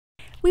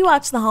We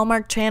watch the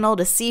Hallmark Channel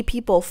to see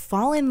people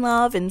fall in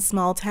love in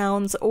small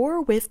towns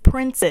or with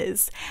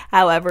princes.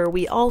 However,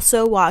 we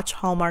also watch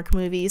Hallmark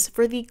movies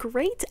for the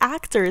great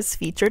actors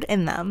featured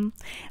in them.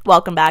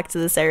 Welcome back to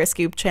the Sarah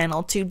Scoop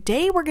channel.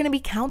 Today we're going to be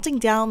counting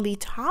down the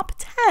top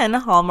 10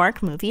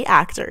 Hallmark movie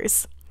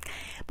actors.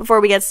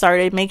 Before we get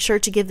started, make sure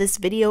to give this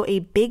video a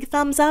big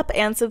thumbs up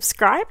and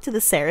subscribe to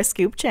the Sarah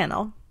Scoop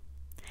channel.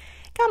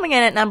 Coming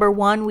in at number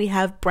 1, we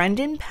have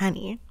Brendan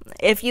Penny.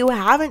 If you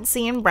haven't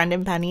seen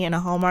Brendan Penny in a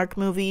Hallmark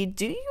movie,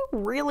 do you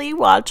really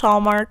watch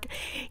Hallmark?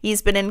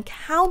 He's been in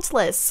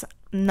countless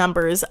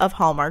numbers of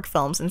Hallmark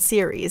films and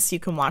series. You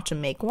can watch him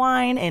make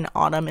wine in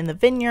Autumn in the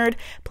Vineyard,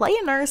 play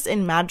a nurse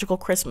in Magical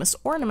Christmas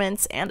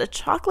Ornaments, and a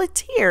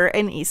chocolatier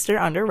in Easter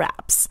Under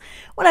Wraps.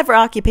 Whatever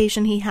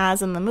occupation he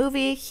has in the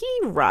movie, he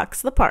rocks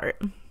the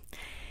part.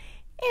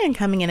 And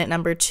coming in at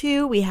number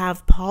 2, we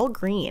have Paul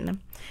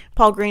Greene.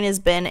 Paul Greene has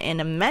been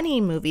in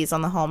many movies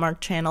on the Hallmark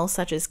Channel,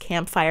 such as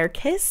Campfire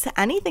Kiss,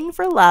 Anything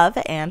for Love,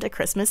 and A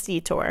Christmas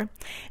Detour.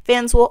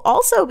 Fans will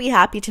also be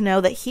happy to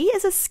know that he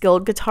is a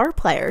skilled guitar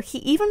player. He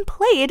even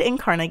played in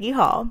Carnegie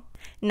Hall.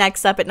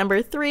 Next up at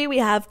number 3, we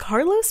have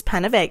Carlos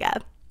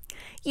Penavega.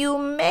 You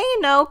may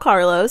know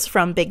Carlos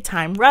from Big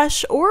Time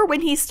Rush or when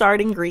he starred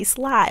in Grease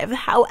Live.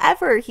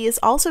 However, he has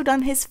also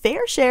done his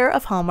fair share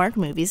of Hallmark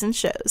movies and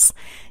shows.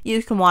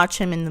 You can watch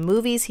him in the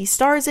movies he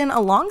stars in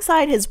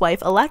alongside his wife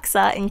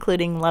Alexa,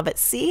 including Love at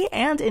Sea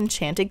and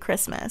Enchanted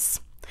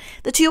Christmas.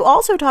 The two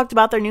also talked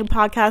about their new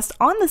podcast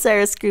on the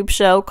Sarah Scoop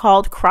show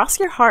called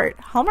Cross Your Heart.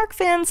 Hallmark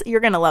fans, you're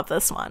going to love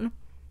this one.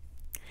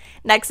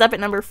 Next up at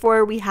number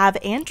 4, we have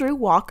Andrew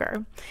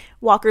Walker.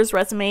 Walker's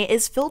resume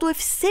is filled with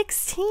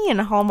 16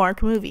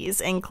 Hallmark movies,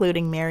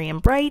 including Merry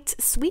and Bright,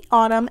 Sweet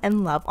Autumn,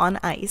 and Love on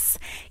Ice.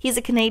 He's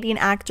a Canadian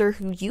actor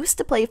who used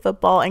to play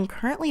football and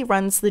currently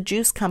runs the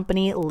juice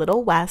company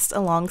Little West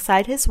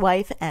alongside his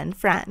wife and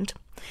friend.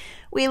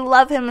 We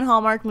love him in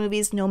Hallmark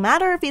movies no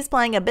matter if he's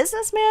playing a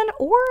businessman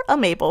or a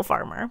maple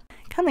farmer.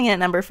 Coming in at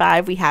number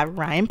 5, we have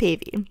Ryan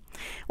Paevey.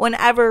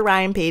 Whenever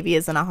Ryan Paevey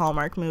is in a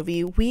Hallmark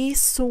movie, we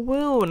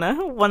swoon.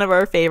 One of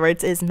our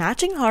favorites is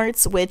Matching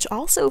Hearts, which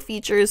also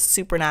features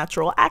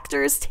supernatural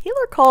actors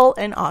Taylor Cole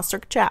and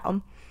Ostrich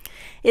Chow.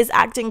 His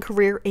acting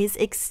career is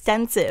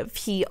extensive.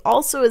 He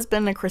also has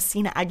been in a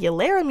Christina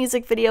Aguilera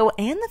music video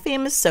and the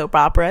famous soap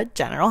opera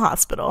General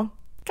Hospital.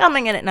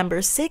 Coming in at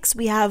number 6,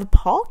 we have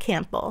Paul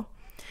Campbell.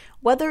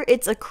 Whether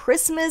it's a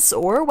Christmas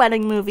or a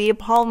wedding movie,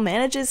 Paul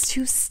manages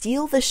to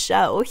steal the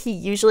show. He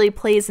usually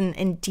plays an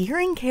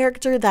endearing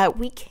character that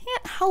we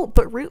can't help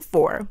but root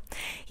for.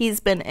 He's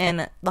been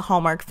in the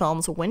Hallmark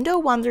films Window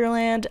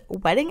Wonderland,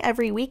 Wedding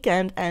Every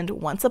Weekend, and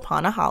Once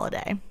Upon a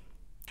Holiday.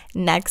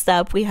 Next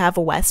up, we have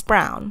Wes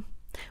Brown.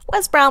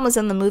 Wes Brown was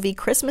in the movie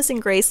Christmas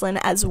in Graceland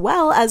as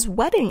well as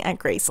Wedding at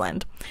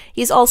Graceland.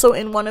 He's also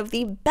in one of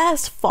the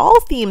best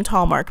fall-themed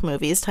Hallmark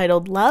movies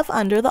titled Love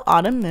Under the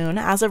Autumn Moon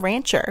as a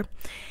rancher.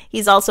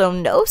 He's also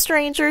no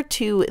stranger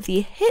to the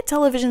hit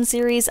television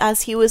series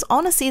as he was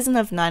on a season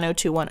of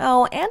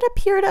 90210 and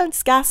appeared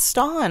as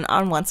Gaston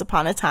on Once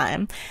Upon a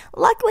Time.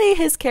 Luckily,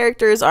 his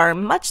characters are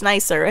much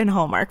nicer in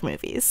Hallmark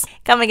movies.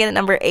 Coming in at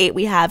number 8,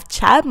 we have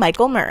Chad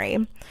Michael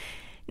Murray.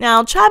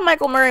 Now, Chad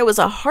Michael Murray was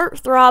a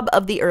heartthrob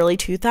of the early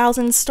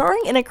 2000s,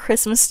 starring in A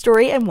Christmas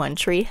Story and One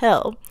Tree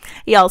Hill.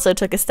 He also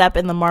took a step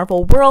in the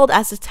Marvel world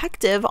as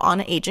detective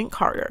on Agent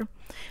Carter.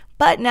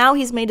 But now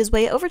he's made his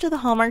way over to the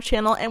Hallmark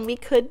Channel, and we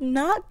could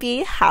not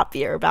be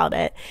happier about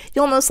it.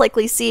 You'll most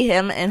likely see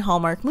him in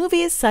Hallmark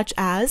movies such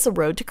as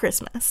Road to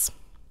Christmas.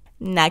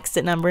 Next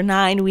at number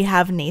 9, we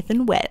have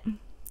Nathan Witt.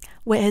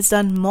 Witt has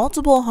done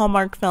multiple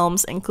Hallmark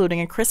films, including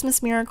A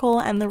Christmas Miracle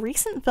and the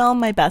recent film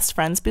My Best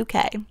Friend's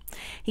Bouquet.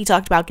 He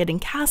talked about getting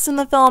cast in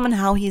the film and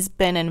how he's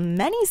been in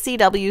many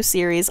CW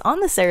series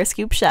on the Sarah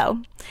Scoop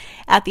show.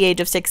 At the age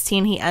of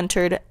 16, he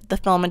entered the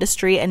film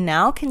industry and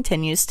now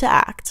continues to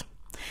act.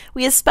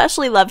 We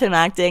especially love him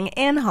acting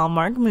in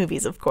Hallmark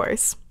movies, of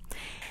course.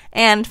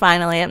 And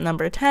finally, at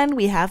number 10,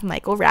 we have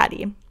Michael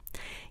Ratty.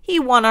 He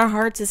won our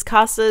hearts as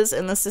Costas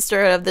in The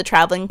Sisterhood of the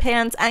Traveling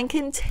Pants and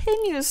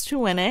continues to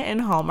win it in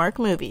Hallmark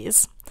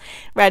movies.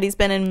 Ratty's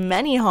been in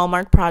many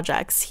Hallmark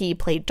projects. He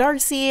played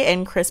Darcy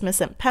in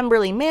Christmas at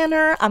Pemberley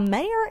Manor, a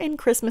mayor in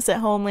Christmas at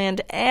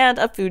Homeland, and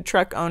a food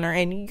truck owner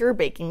in You're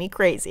Baking Me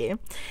Crazy.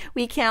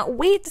 We can't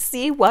wait to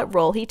see what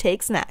role he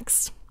takes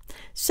next.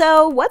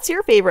 So, what's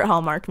your favorite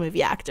Hallmark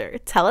movie actor?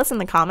 Tell us in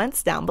the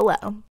comments down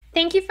below.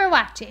 Thank you for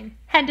watching.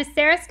 Head to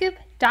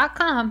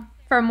sarahscoop.com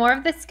for more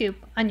of the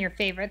scoop on your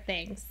favorite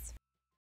things.